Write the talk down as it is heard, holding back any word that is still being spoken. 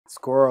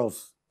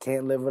Squirrels,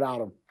 can't live without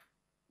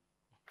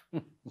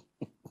them.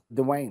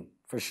 Dwayne,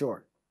 for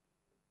sure.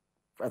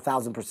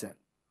 1,000%.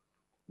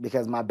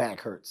 Because my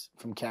back hurts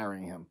from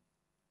carrying him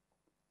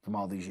from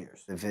all these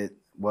years. If it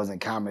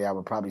wasn't comedy, I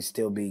would probably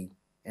still be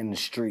in the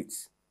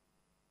streets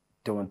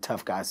doing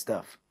tough guy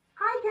stuff.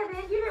 Hi,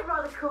 Kevin. You look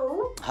rather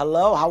cool.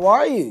 Hello, how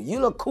are you?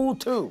 You look cool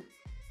too.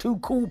 Two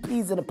cool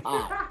peas in a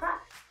pod.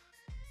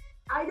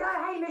 I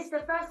know. Hey, mister,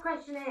 first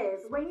question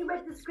is, when you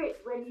read the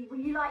script, were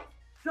you like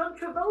John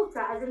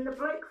Travolta, as in the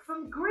bloke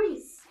from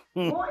Greece?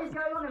 What is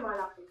going on in my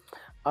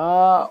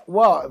life?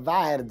 Well, if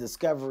I had a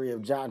discovery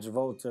of John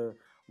Travolta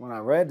when I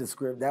read the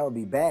script, that would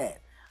be bad.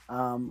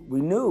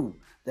 We knew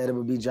that it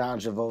would be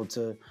John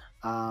Travolta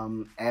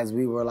as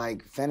we were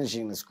like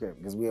finishing the script,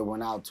 because we had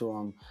went out to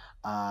him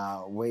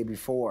way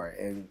before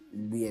and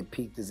we had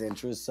piqued his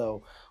interest.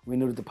 So we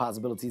knew that the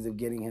possibilities of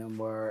getting him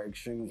were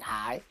extremely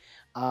high.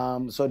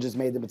 So it just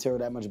made the material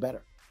that much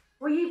better.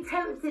 Were you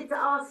tempted to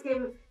ask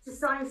him to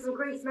sign some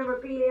Grease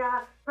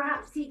memorabilia,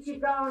 perhaps teach you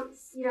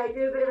dance, you know,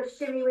 do a bit of a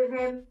shimmy with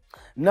him?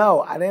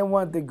 No, I didn't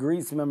want the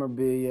Grease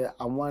memorabilia.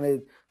 I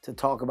wanted to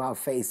talk about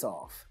Face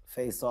Off.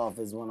 Face Off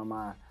is one of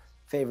my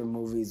favorite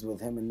movies with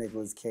him and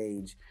Nicolas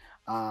Cage.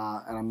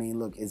 And I mean,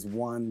 look, it's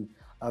one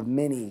of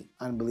many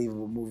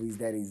unbelievable movies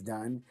that he's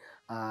done.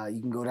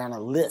 You can go down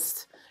a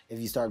list if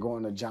you start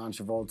going to John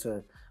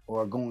Travolta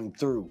or going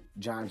through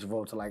John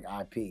Travolta like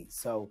IP.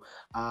 So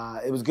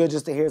it was good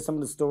just to hear some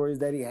of the stories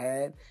that he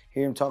had,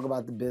 hear him talk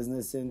about the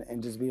business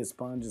and just be a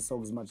sponge and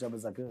soak as much up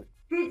as I could.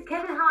 Did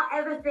Kevin Hart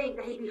ever think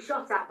that he'd be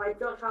shot at by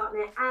Josh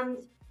Hartnett and,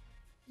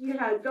 you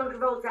know, John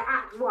Travolta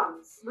at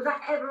once? Was that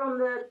ever on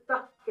the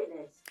bucket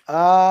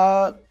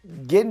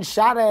list? Getting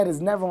shot at is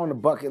never on the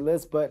bucket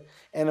list, but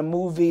in a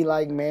movie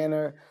like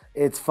Manor,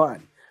 it's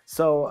fun.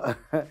 So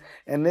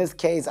in this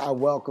case, I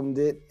welcomed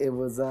it. It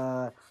was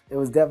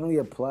definitely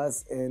a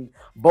plus, and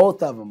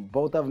both of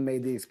them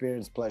made the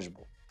experience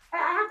pleasurable. I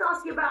have to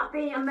ask you about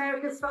being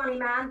America's funny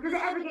man. Does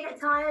it ever get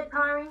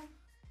tiring?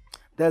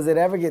 Does it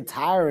ever get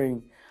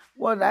tiring?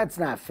 Well, that's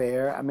not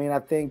fair. I mean, I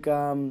think,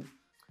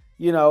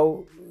 you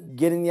know,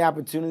 getting the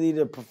opportunity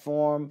to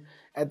perform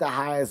at the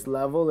highest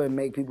level and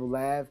make people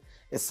laugh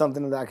is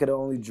something that I could have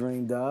only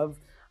dreamed of.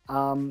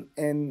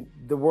 And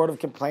the world of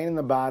complaining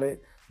about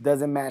it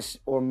doesn't match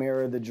or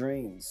mirror the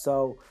dreams.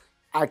 So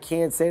I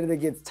can't say that it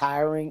gets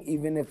tiring,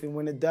 even if and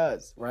when it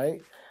does,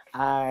 right?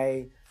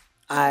 I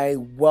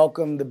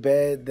welcome the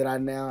bed that I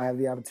now have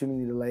the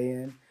opportunity to lay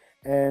in,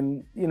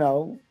 and you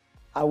know,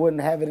 I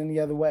wouldn't have it any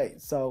other way.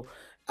 So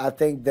I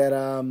think that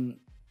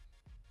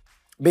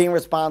being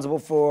responsible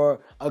for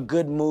a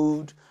good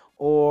mood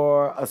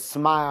or a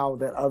smile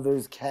that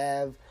others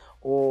have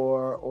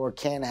or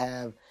can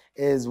have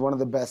is one of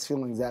the best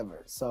feelings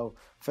ever. So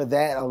for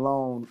that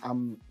alone,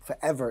 I'm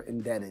forever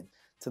indebted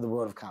to the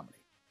world of comedy.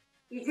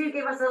 You do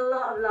give us a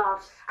lot of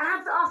laughs. And I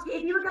have to ask you,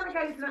 if you were going to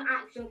go to an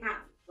action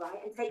camp, right,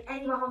 and take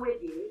anyone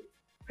with you,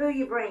 who are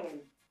you bringing?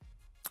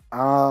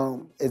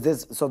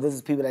 This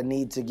is people that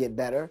need to get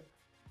better?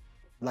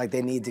 Like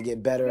they need to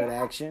get better at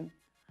action?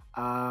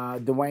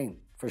 Dwayne,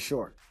 for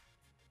sure.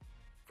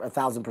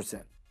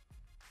 1,000%.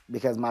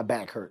 Because my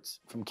back hurts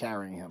from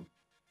carrying him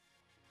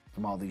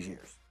from all these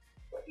years.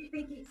 What do you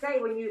think he'd say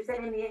when you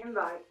sent him the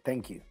invite?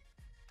 Thank you,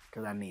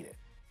 because I need it.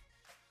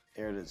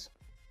 There it is.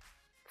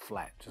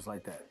 Flat, just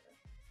like that.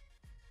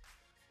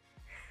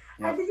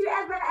 Yep. And did you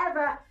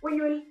ever, when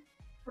you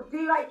were,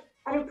 do like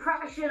an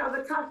impression of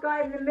a tough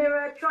guy in the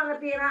mirror, trying to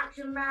be an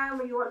action man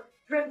when you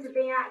dreamt of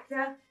being an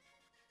actor?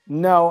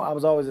 No, I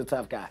was always a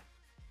tough guy.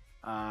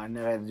 I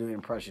never had to do an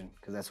impression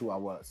because that's who I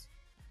was.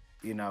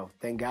 You know,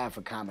 thank God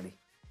for comedy.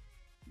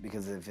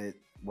 Because if it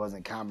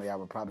wasn't comedy, I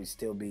would probably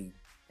still be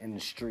in the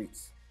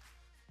streets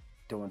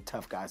doing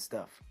tough guy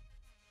stuff.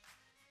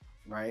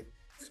 Right?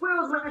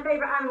 Squirrels are my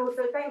favorite animal,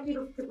 so thank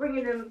you for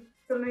bringing them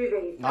to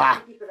movies.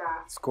 Thank you for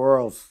that.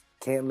 Squirrels,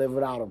 can't live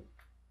without them.